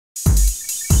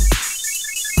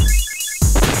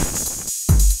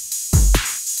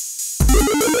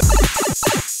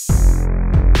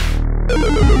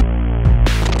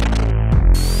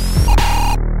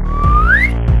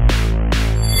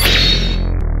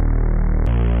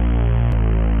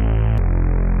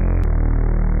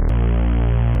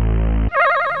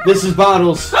This is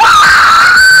Bottles.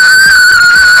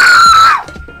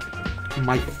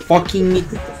 My fucking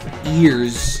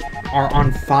ears are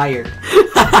on fire.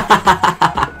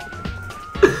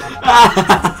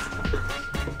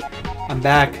 I'm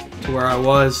back to where I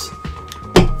was.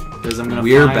 Because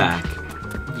we're back.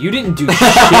 You didn't do shit.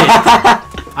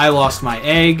 I lost my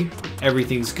egg.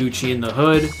 Everything's Gucci in the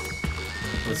hood.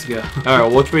 Let's go.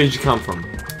 Alright, which way did you come from?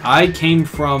 I came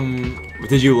from...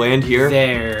 Did you land here?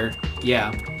 There.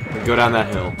 Yeah. Go down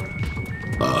that hill.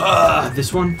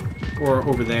 This one? Or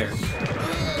over there?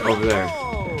 Over there.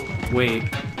 Wait.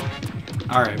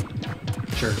 Alright.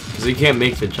 Sure. Because you can't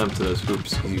make the jump to those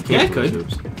hoops. You came from those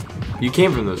hoops. You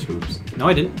came from those hoops. No,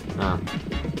 I didn't. Oh.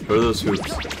 Go to those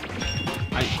hoops.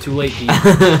 Too late, Pete.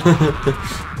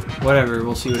 Whatever,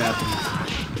 we'll see what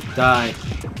happens. Die.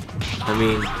 I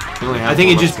mean, you only have I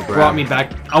think it just brought me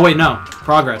back. Oh, wait, no.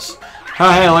 Progress.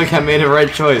 Oh, hey, look, I made the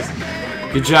right choice.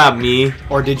 Good job, me.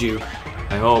 Or did you?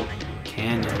 I hope.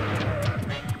 Can.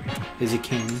 Is it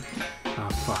king? Oh,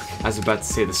 fuck. I was about to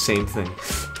say the same thing.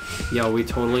 Yo, we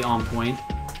totally on point.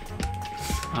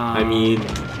 I mean,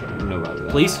 I don't know about that.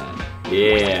 Please?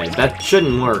 Yeah, that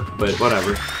shouldn't work, but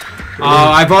whatever. Oh,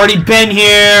 I've already been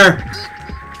here!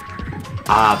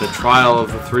 Ah, the trial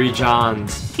of the 3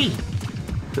 Johns.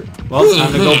 Well, it's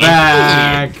time to go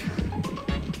back.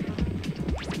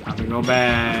 Time to go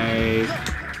back.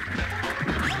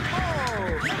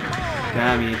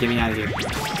 Get me out of here.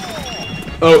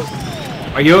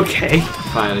 Oh. Are you okay?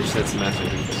 Fine, I just had some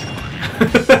acid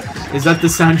reflex. Is that the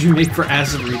sound you make for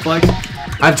acid reflex?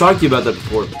 I've talked to you about that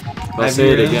before. I'll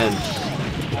say it again.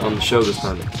 On the show this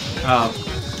time. Oh.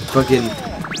 Fucking,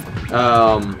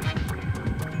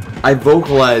 I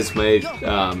vocalize my,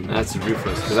 acid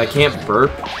reflex, because I can't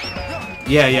burp.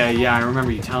 Yeah, I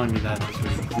remember you telling me that. This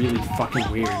was really fucking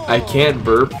weird. I can't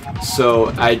burp,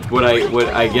 so what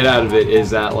I get out of it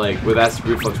is that, like, with acid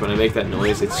reflux, when I make that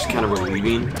noise, it's just kind of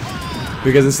relieving.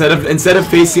 Because instead of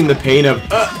facing the pain of,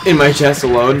 in my chest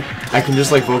alone, I can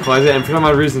just, like, vocalize it, and for some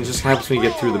odd reason, it just helps me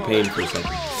get through the pain for a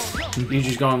second. You're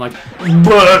just going like,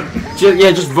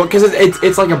 just because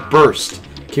it's like a burst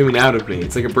coming out of me.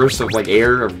 It's like a burst of like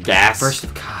air or gas. Burst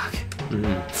of cock.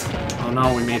 Oh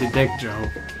no, we made a dick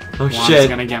joke. Oh Juan's shit!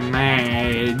 Gonna get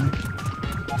mad.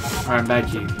 All right,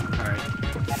 back you. All right,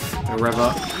 go rev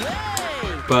up.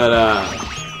 But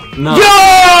no. Yo!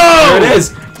 There it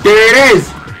is. There it is.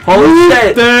 Holy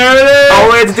shit! There it is. All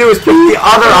we had to do was pick the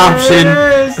other option,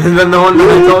 and then the one that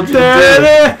I told you to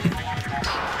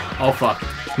do. Oh fuck.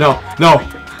 No.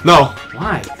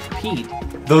 Why? Pete.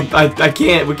 I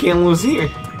can't. We can't lose here.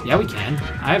 Yeah, we can.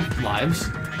 I have lives.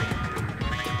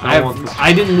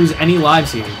 I didn't lose any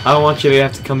lives here. I don't want you to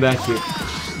have to come back here.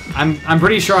 I'm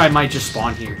pretty sure I might just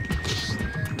spawn here.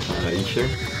 Are you sure?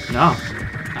 No,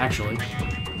 actually.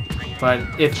 But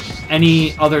if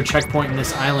any other checkpoint in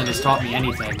this island has taught me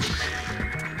anything,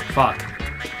 fuck.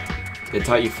 It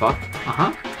taught you fuck?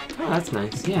 Uh-huh. Oh, that's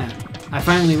nice. Yeah. I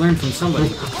finally learned from somebody.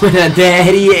 When the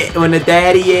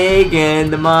daddy egg and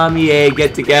the mommy egg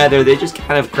get together, they just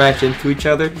kind of crash into each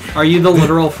other. Are you the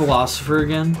literal philosopher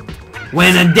again?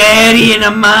 When a daddy and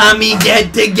a mommy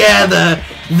get together,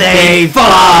 they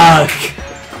fuck!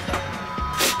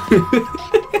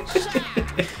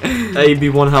 You'd be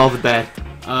one hell of a dad.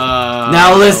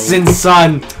 Now listen,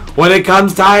 son. When it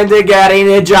comes time to getting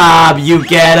a job, you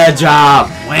get a job.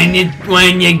 When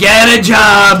you get a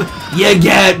job, you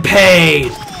get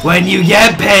paid. When you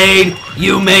get paid,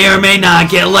 you may or may not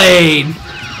get laid.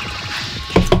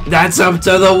 That's up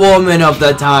to the woman of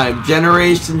the time.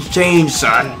 Generations change,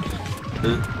 son.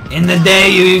 In the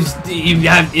day,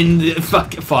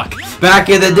 fuck. Back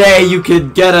in the day, you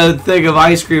could get a thing of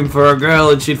ice cream for a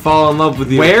girl and she'd fall in love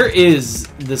with you. Where is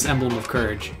this emblem of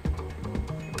courage?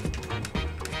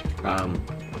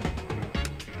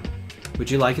 Would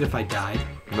you like it if I died?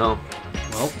 No.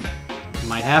 Well, it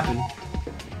might happen.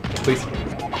 Please.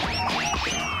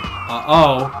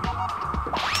 Uh-oh.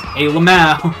 Hey,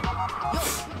 Lamau.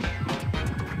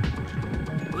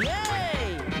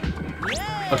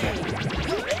 Okay.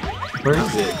 Where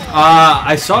is it?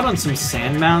 I saw it on some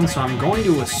sand mounds, so I'm going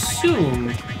to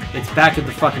assume it's back at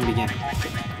the fucking beginning.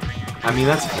 I mean,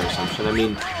 that's a fair assumption. I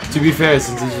mean, to be fair,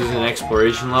 since this is an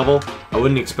exploration level, I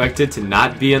wouldn't expect it to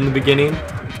not be in the beginning,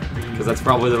 because that's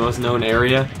probably the most known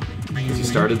area, because you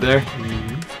started there.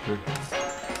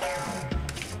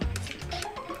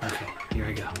 Okay, here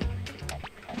I go.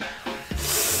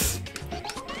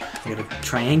 I gotta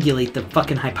triangulate the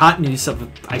fucking hypotenuse of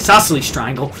an isosceles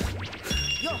triangle.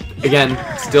 Again,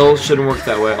 still shouldn't work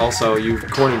that way. Also, you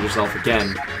cornered yourself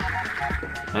again,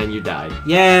 and you died.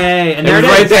 Yay! And there it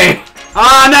right is. there.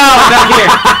 Oh no! Back here.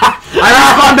 I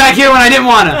respawned back here when I didn't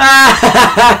wanna.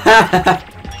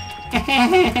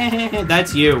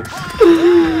 That's you.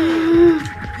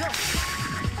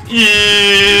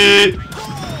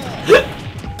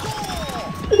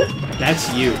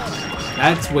 That's you.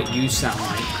 That's what you sound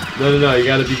like. No, you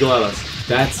gotta be GLaDOS.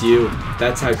 That's you.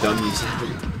 That's how dumb you sound.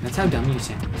 That's how dumb you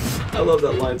sound. I love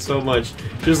that line so much.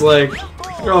 Just like,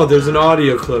 oh, there's an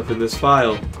audio clip in this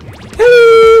file.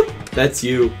 That's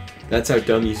you. That's how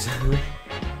dumb you sound.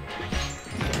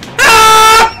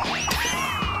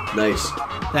 Nice.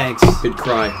 Thanks. Good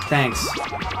cry. Thanks.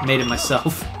 Made it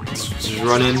myself. Just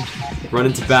run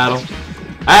into battle.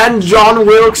 And John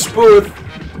Wilkes Booth.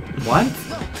 What?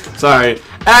 Sorry.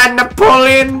 And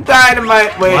Napoleon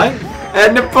Dynamite. Wait. What?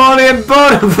 And Napoleon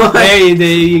Bonaparte. Hey,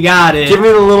 you got it. Give me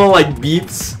the little like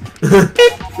beeps.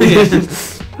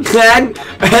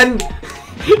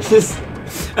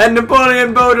 and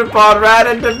Napoleon Bonaparte ran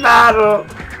into battle,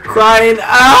 crying,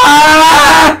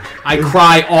 ah! I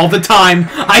cry all the time.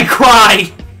 I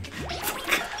cry.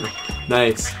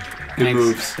 Nice. Good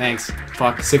moves. Thanks.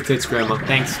 Fuck. Sick tits, grandma.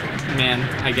 Thanks, man.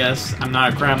 I guess I'm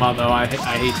not a grandma though. I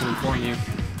hate to inform you.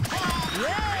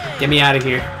 Get me out of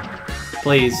here,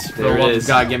 please. For the love of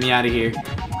God, get me out of here.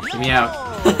 Get me out.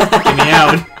 Get me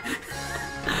out.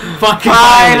 Fucking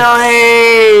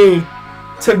finally!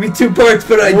 Took me 2 parts,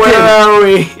 but I did. Where are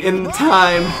we in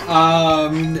time?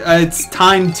 It's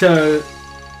time to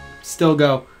still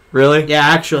go. Really? Yeah,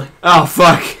 actually. Oh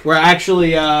fuck. We're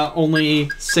actually only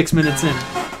 6 minutes in.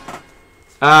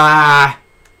 Ah.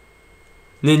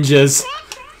 Ninjas.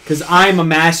 Because I'm a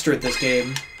master at this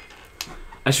game.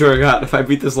 I swear to God, if I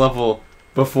beat this level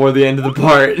before the end of the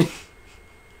part,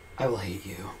 I will hate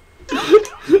you.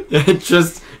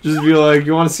 just be like,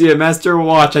 you want to see a master?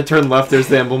 Watch. I turn left. There's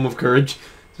the emblem of courage.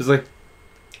 Just like,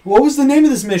 what was the name of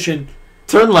this mission?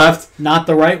 Turn left. Not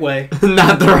the right way.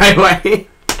 Not the right way.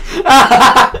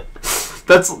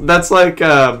 that's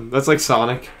like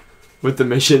Sonic with the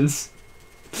missions.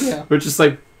 Yeah. We're just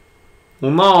like,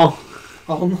 well, no.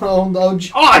 Oh no!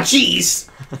 Oh jeez.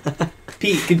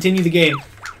 Pete, continue the game.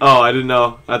 Oh, I didn't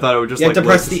know. I thought it would just. You have to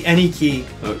press the any key.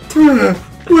 Oh.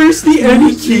 Where's the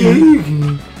any key?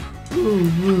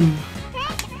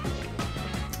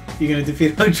 You gonna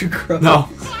defeat 100 crows? No.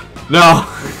 No.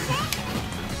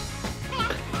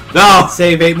 No.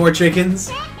 Save 8 more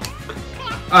chickens.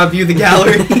 View the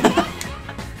gallery.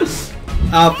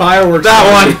 Fireworks. That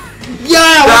one.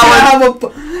 Yeah. That one. Have a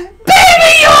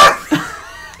baby.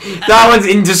 That one's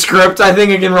indescript. I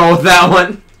think I can roll with that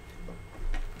one.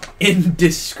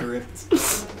 Indescript.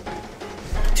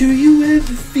 Do you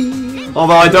ever feel?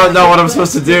 Although I don't know what I'm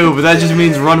supposed to do, but that just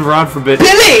means run around for a bit.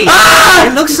 Billy! Ah!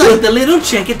 It looks like the little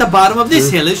chick at the bottom of this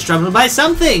hill is troubled by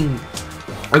something.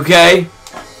 Okay.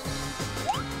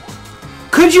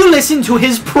 Could you listen to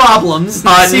his problems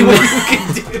and see what you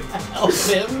can do to help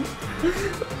him?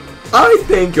 I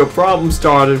think your problem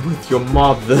started with your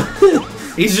mother.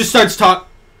 He just starts talking.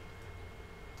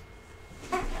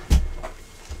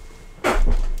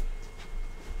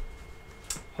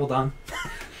 Hold on.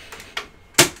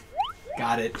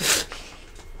 Got it.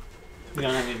 We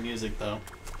don't have any music though.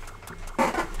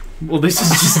 Well, this is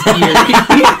just eerie.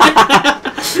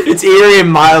 It's eerie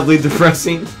and mildly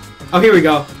depressing. Oh, here we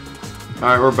go.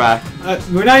 Alright, we're back.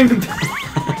 We're not even.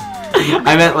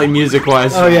 I meant like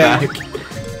music-wise. Oh yeah.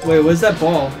 Back. Wait, what's that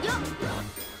ball?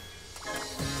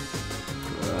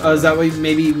 Oh, is that what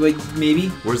maybe? Maybe?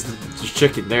 Where's the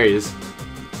chicken? There he is.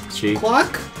 She.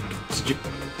 Clock?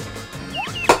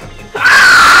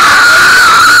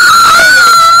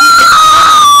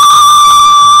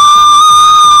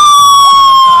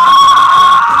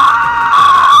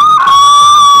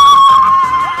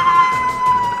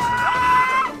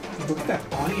 Look at that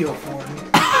audio form.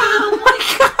 Oh my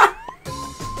god!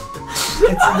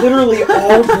 It's literally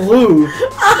all blue.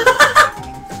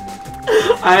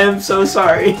 I am so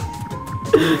sorry.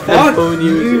 Fuck Headphone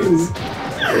you. users.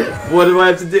 What do I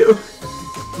have to do?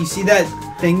 You see that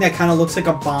thing that kind of looks like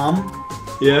a bomb?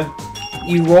 Yeah.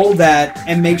 You roll that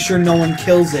and make sure no one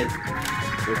kills it,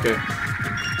 Okay.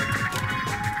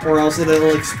 or else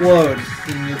it'll explode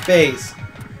in your face.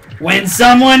 When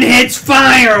someone hits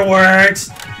fireworks,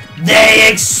 they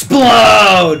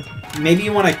explode! Maybe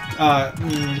you want to, I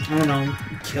don't know,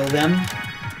 kill them?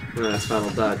 Oh, that's final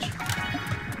dodge.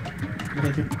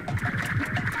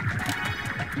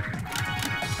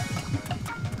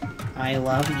 I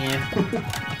love you.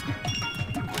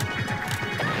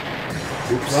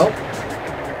 Oops. Well,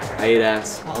 I ate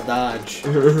ass. I'll dodge.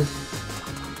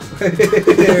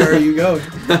 There you go.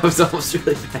 That was almost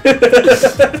really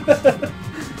bad.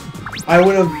 I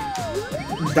would have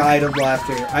died of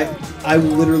laughter. I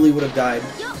literally would have died.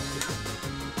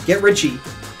 Get Richie.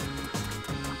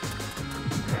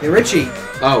 Get Richie.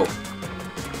 Oh.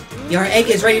 Your egg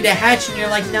is ready to hatch, and you're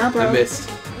like, nah, bro. I missed.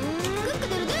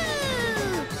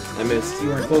 You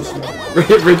weren't close enough.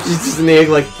 Richie's just in the egg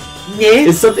like, Yeah.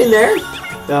 is something there?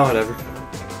 No, whatever.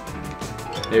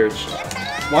 Hey, Rich.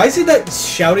 Why is it that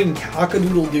shouting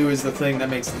cock-a-doodle-doo is the thing that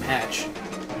makes them hatch?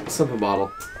 Simple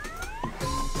bottle.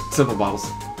 Simple bottles.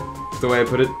 The way I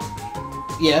put it.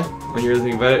 Yeah. When you're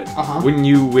thinking about it. Uh-huh. Wouldn't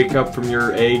you wake up from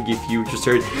your egg if you just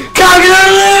heard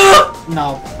cock-a-doodle-doo?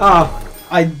 No. Oh.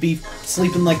 I'd be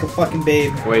sleeping like a fucking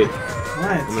babe. Wait.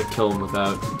 What? I'm gonna kill him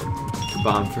without the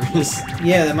bomb first.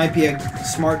 Yeah, that might be a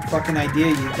smart fucking idea,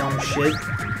 you dumb shit.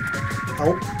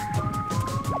 Help.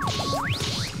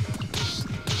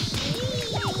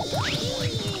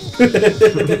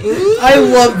 I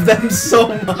love them so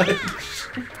much.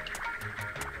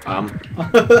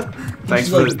 Thanks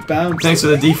for for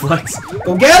the deflex.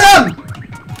 Go get him!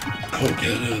 Go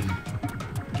get him.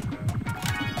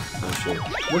 Oh shit.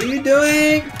 What are you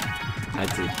doing? I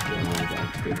did.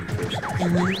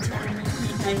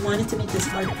 I wanted to make this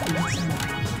hard for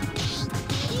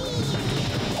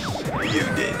you. You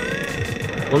did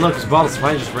it. Well, no, because Bottles, if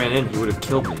I just ran in, he would have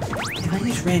killed me. If I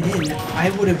just ran in, I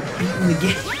would have beaten the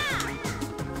game.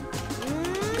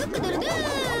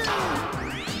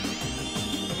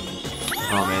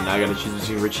 Oh man, now I gotta choose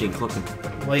between Richie and Clippin.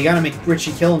 Well, you gotta make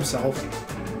Richie kill himself.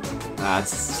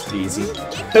 That's easy.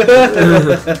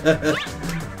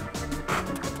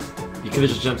 You could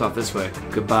have just jumped off this way.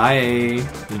 Goodbye.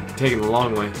 You're taking the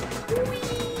long way.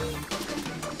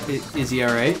 Is he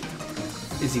alright?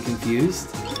 Is he confused?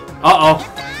 Uh-oh.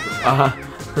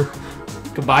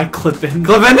 Goodbye, Clippin.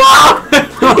 Clippin, no!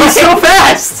 He's so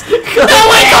fast! No,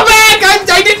 wait, come back!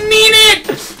 I didn't mean it!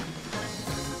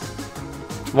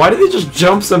 Why do they just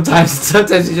jump sometimes?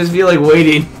 Sometimes you just feel like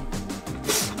waiting.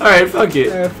 Alright, fuck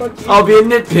it. Fuck you. I'll be a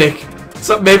nitpick.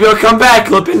 So maybe I'll come back,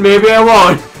 Clippin, maybe I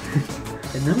won't.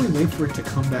 And then we wait for it to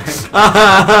come back.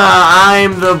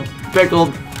 I'm the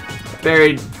pickled,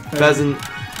 buried peasant.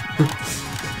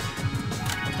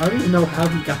 I don't even know how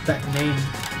he got that name.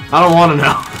 I don't want to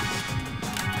know.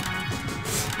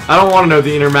 I don't want to know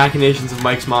the inner machinations of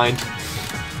Mike's mind.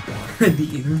 The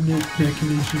internet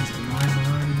machinations of my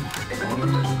mind.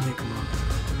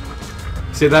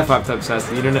 Say that 5 times fast.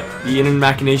 The inner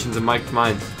machinations of Mike's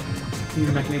mind. The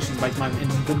inner machinations of Mike's mind.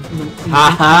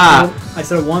 Ha ha! I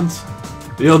said it once.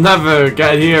 You'll never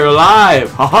get here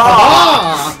alive! Ha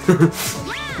ha!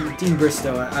 Dean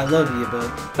Bristow, I love you,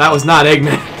 but... That was not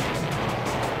Eggman.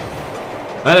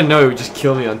 I didn't know he would just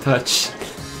kill me on touch.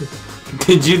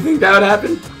 Did you think that would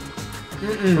happen?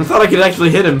 I thought I could actually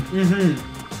hit him.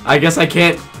 I guess I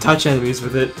can't touch enemies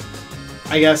with it.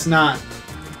 I guess not.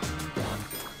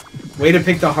 Way to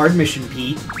pick the hard mission,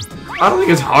 Pete. I don't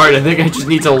think it's hard. I think I just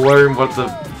need to learn what the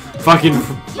fucking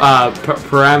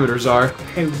parameters are.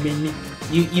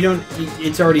 You don't...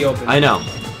 It's already open. I know.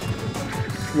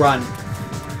 Run.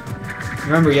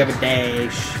 Remember, you have a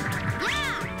dash.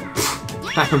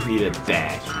 I don't need a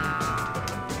dash.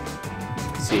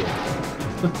 See ya.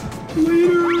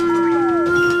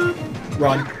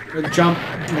 Run. Or jump.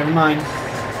 Never mind.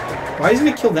 Why doesn't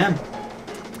it kill them?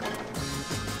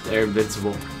 They're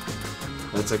invincible.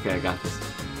 That's okay, I got this.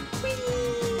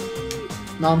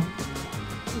 Mom.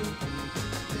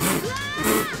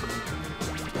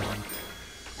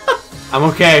 I'm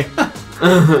okay.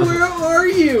 Where are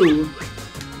you?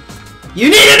 You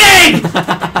need an egg!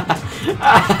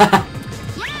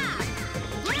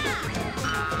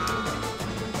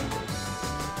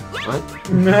 What?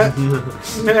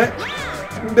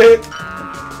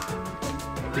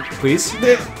 Please?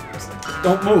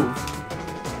 Don't move.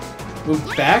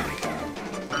 Move back?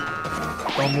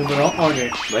 Don't move at all? Okay.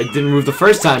 I didn't move the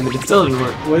first time, but it still didn't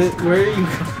work. Where are you going?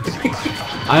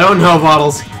 I don't know,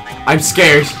 Bottles. I'm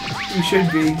scared. You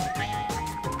should be.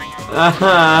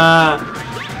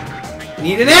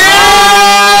 Need an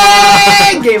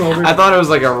egg! Game over. I thought it was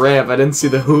like a ramp. I didn't see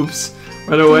the hoops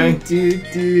right away.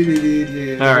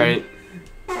 Alright.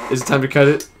 Is it time to cut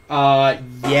it?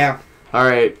 Yeah.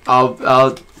 Alright.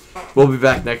 We'll be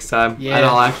back next time. Yeah. And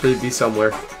I'll actually be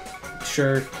somewhere.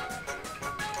 Sure.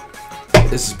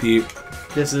 This is Pete.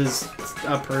 This is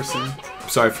a person.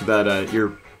 Sorry for that,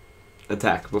 your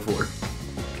attack before.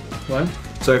 What?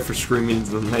 Sorry for screaming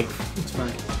into the mic. It's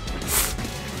fine.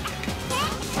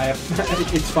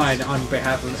 It's fine on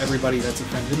behalf of everybody that's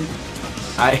offended.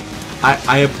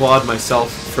 I applaud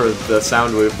myself for the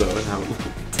sound wave though and how